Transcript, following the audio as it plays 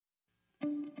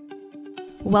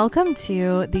Welcome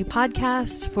to the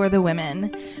podcast for the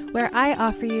women, where I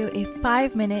offer you a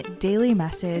 5-minute daily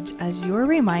message as your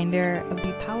reminder of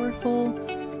the powerful,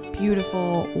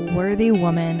 beautiful, worthy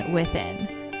woman within.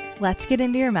 Let's get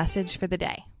into your message for the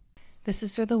day. This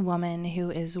is for the woman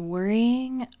who is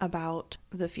worrying about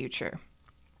the future.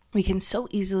 We can so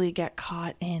easily get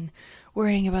caught in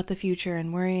worrying about the future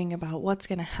and worrying about what's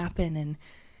going to happen and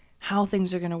how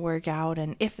things are going to work out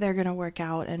and if they're going to work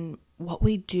out. And what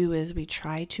we do is we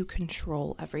try to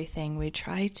control everything. We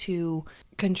try to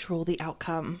control the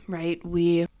outcome, right?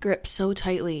 We grip so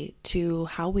tightly to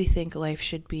how we think life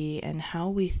should be and how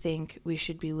we think we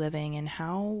should be living and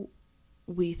how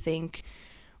we think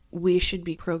we should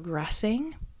be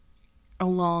progressing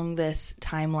along this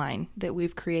timeline that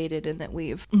we've created and that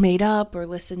we've made up or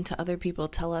listened to other people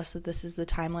tell us that this is the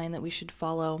timeline that we should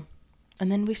follow.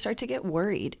 And then we start to get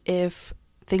worried if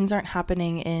things aren't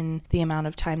happening in the amount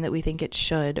of time that we think it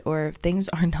should, or if things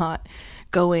are not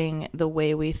going the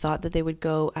way we thought that they would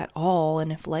go at all,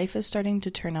 and if life is starting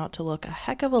to turn out to look a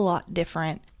heck of a lot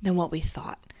different than what we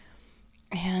thought.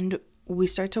 And we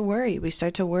start to worry.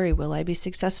 Will I be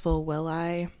successful? Will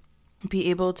I be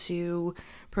able to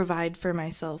provide for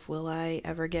myself? Will I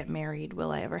ever get married?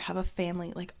 Will I ever have a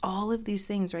family? Like all of these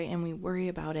things, right? And we worry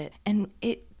about it. And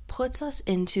it puts us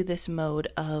into this mode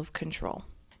of control,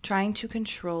 trying to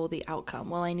control the outcome.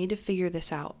 Well, I need to figure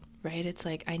this out, right? It's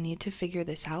like, I need to figure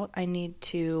this out. I need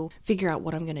to figure out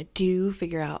what I'm going to do,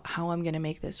 figure out how I'm going to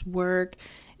make this work.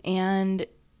 And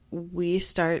we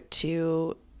start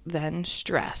to then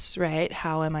stress, right?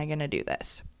 How am I going to do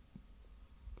this?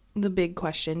 The big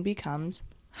question becomes,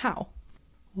 how?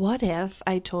 What if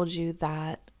I told you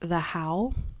that the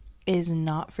how is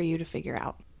not for you to figure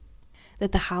out?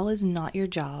 That the how is not your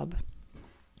job?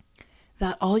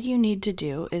 That all you need to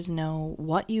do is know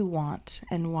what you want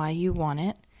and why you want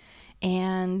it,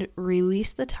 and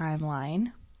release the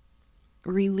timeline,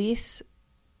 release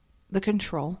the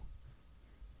control,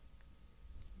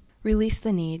 release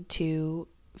the need to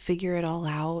figure it all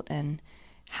out and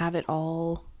have it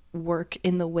all work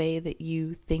in the way that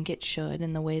you think it should,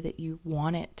 in the way that you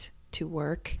want it to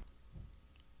work.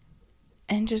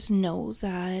 And just know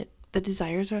that the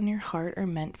desires on your heart are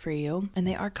meant for you and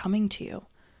they are coming to you.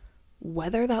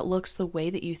 Whether that looks the way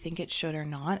that you think it should or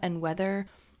not, and whether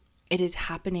it is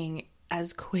happening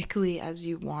as quickly as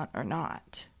you want or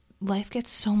not. Life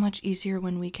gets so much easier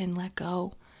when we can let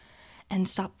go and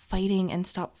stop fighting and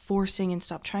stop forcing and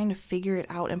stop trying to figure it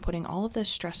out and putting all of this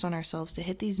stress on ourselves to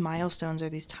hit these milestones or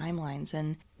these timelines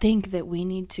and think that we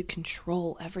need to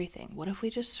control everything. What if we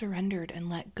just surrendered and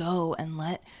let go and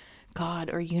let God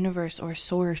or universe or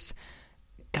source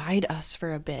guide us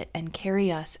for a bit and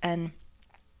carry us and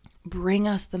bring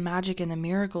us the magic and the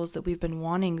miracles that we've been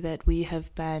wanting, that we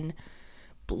have been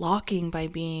blocking by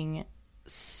being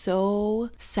so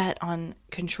set on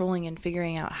controlling and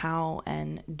figuring out how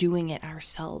and doing it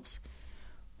ourselves?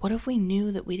 What if we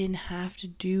knew that we didn't have to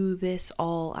do this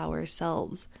all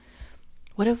ourselves?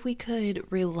 What if we could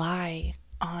rely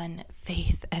on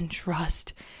faith and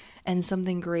trust and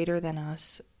something greater than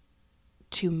us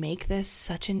to make this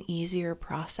such an easier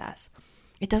process?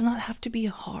 It does not have to be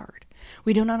hard.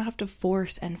 We do not have to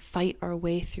force and fight our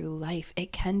way through life.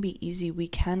 It can be easy. We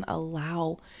can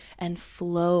allow and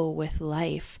flow with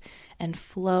life and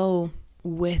flow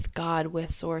with God,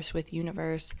 with source, with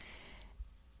universe,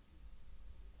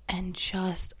 and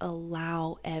just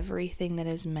allow everything that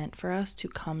is meant for us to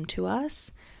come to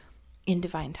us in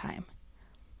divine time.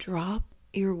 Drop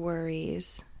your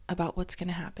worries about what's going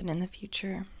to happen in the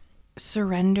future.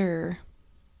 Surrender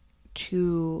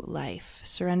to life.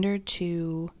 Surrender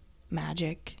to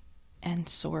magic and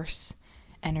source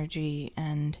energy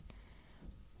and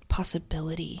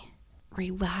possibility.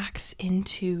 Relax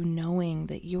into knowing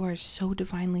that you are so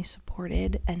divinely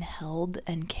supported and held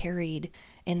and carried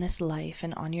in this life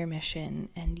and on your mission,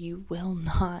 and you will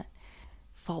not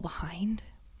fall behind.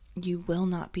 You will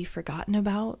not be forgotten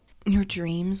about. Your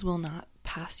dreams will not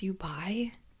pass you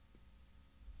by.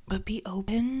 But be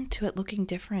open to it looking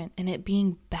different and it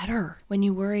being better. When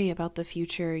you worry about the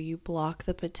future, you block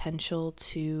the potential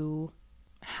to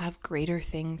have greater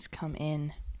things come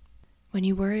in. When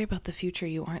you worry about the future,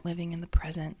 you aren't living in the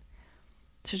present.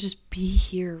 So just be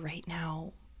here right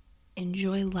now.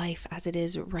 Enjoy life as it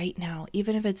is right now.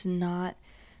 Even if it's not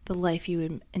the life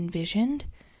you envisioned,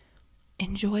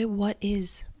 enjoy what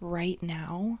is right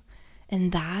now.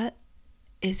 And that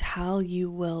is how you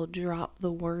will drop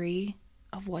the worry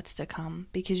of what's to come,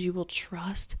 because you will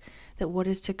trust that what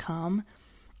is to come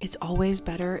is always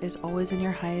better, is always in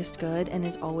your highest good, and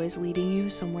is always leading you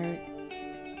somewhere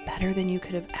better than you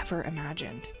could have ever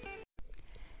imagined.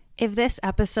 If this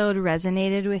episode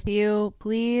resonated with you,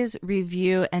 please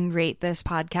review and rate this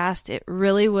podcast. It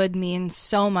really would mean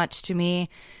so much to me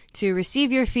to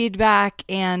receive your feedback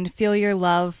and feel your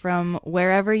love from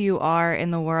wherever you are in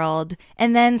the world.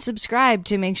 And then subscribe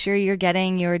to make sure you're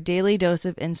getting your daily dose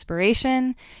of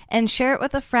inspiration, and share it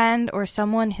with a friend or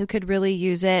someone who could really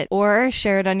use it, or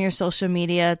share it on your social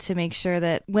media to make sure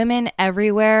that women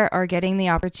everywhere are getting the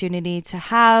opportunity to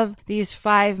have these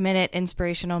 5-minute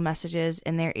inspirational messages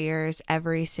in their ears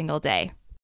every single day.